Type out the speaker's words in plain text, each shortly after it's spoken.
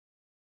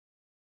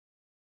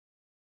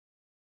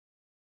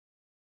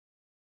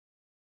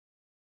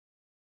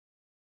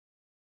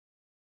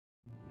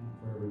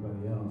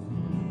everybody else.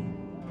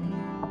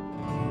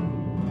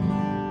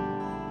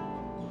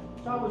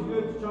 It's always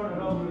good to turn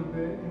it over a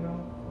bit, you know.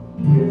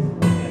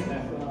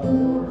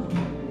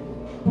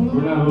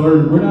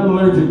 We're not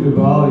allergic to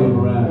volume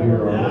around here.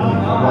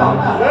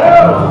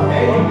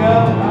 There you go.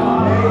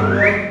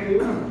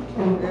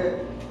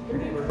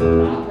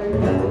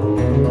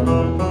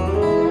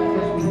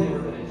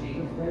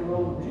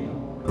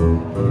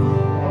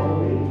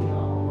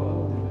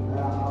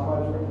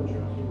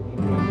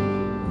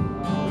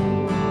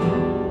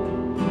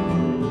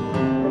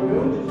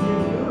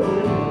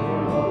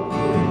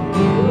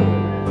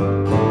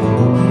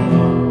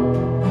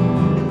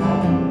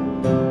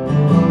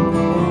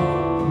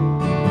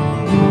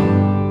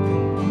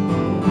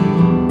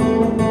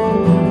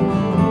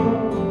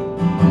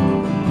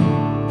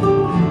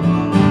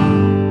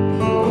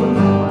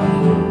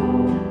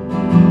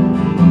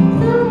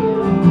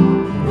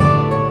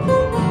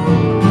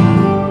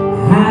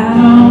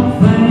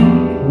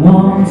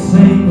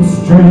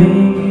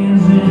 String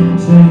is in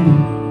tune.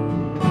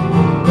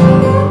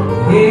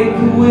 Take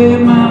away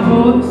my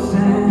voice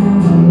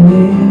sounds and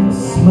then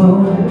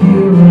smoke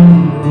your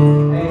room.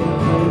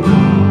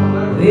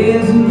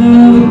 There's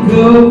another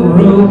goat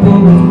rope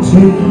with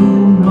too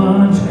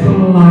much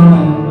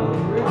cologne.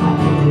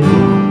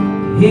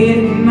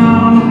 Hitting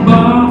on a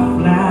bar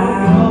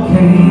flat,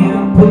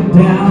 can't put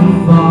down the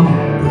phone.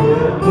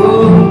 Whoa.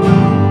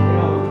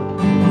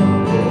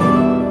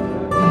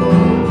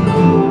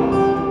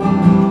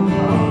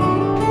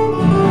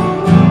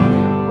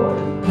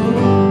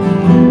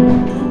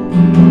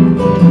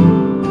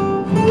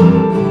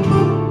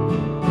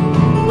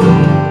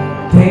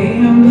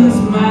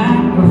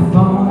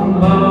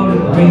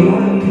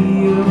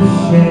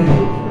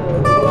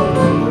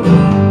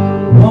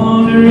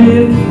 Wonder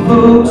if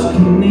folks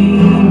can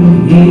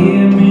even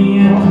hear me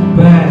at the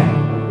back.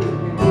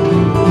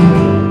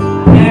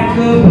 Pack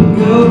up and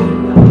go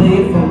play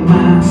for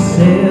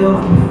myself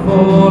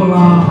before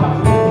long.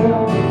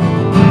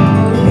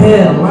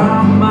 Hell,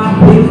 I'm my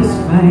biggest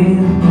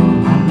fan.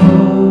 I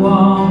know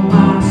all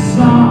my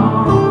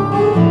songs.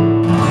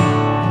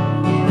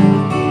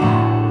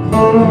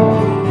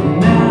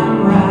 And I'm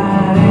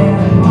right at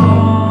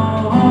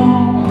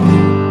home.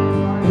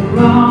 The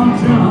wrong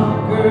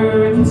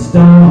drunkard and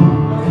stone.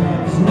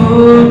 There's no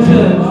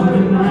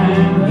judgment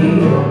around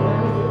here.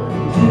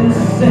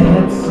 Just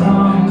sad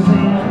songs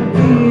and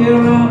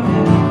beer. I'm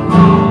at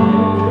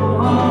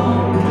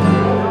home.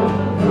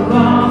 They're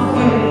all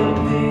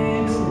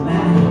famous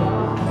now.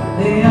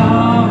 They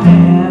all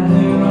have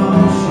their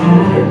own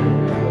shine.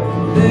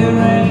 They're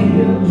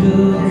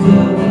angels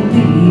of the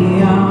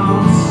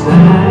neon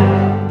side.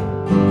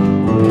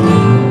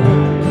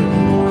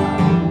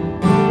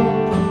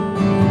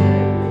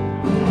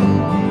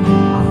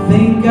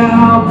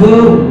 I'll go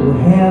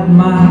have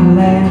my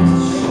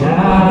last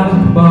shot of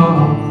the bar.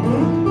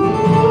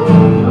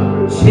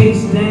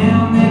 Chase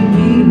down that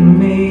meat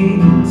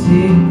made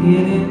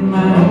ticket in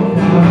my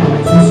car.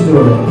 True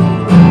story.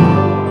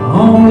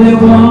 Only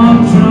one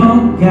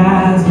drunk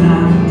guy's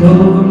knocked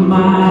over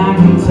my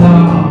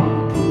guitar.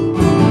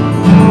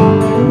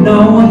 No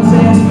one's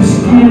asked for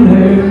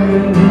Skinner.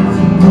 It's a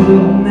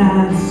good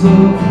night so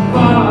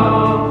far.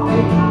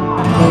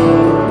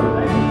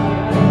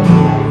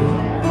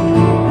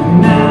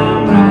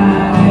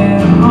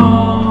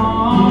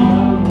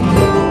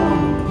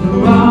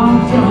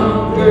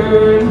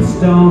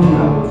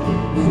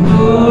 There's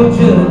no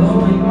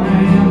judgment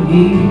around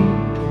here.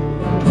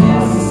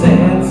 Just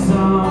sad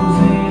songs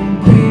and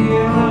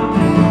beer. I'm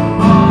at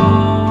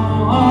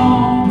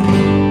home.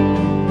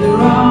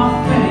 They're all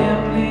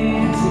family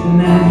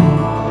tonight.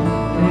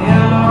 They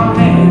all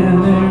have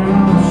their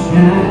own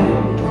shine.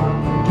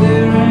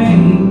 They're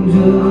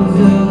angels of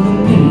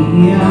the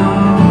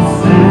neon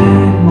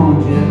side. Come on,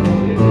 Jeff.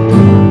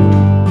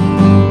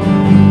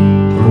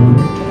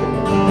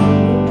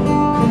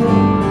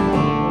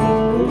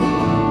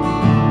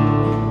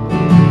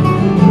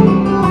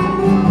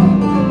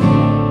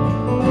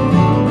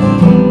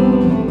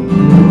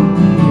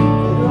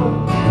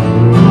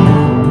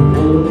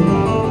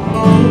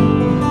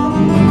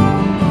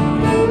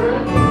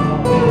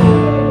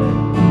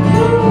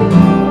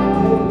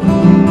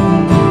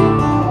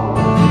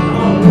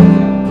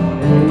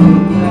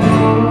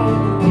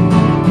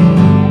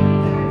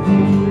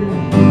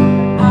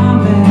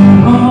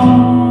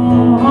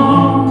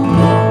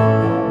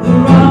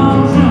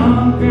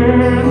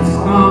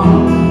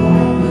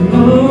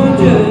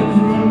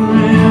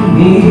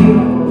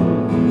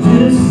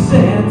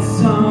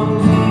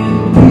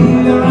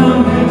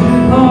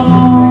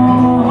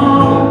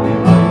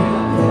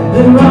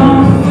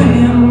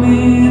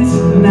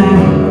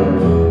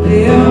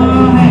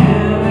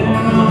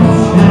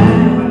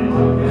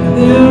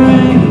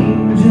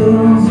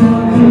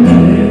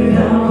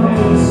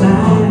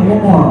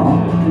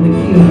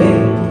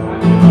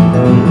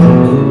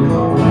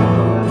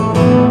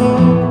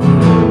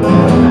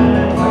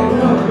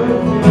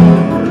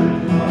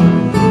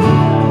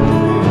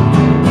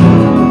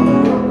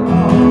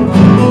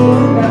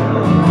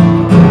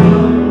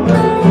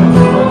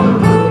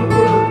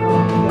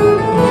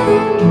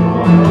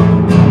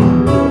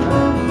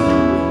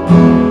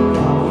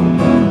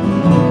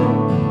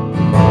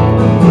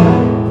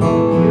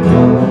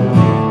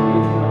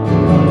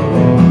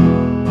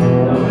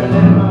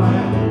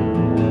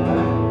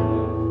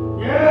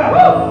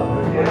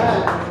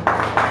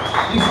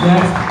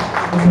 guys.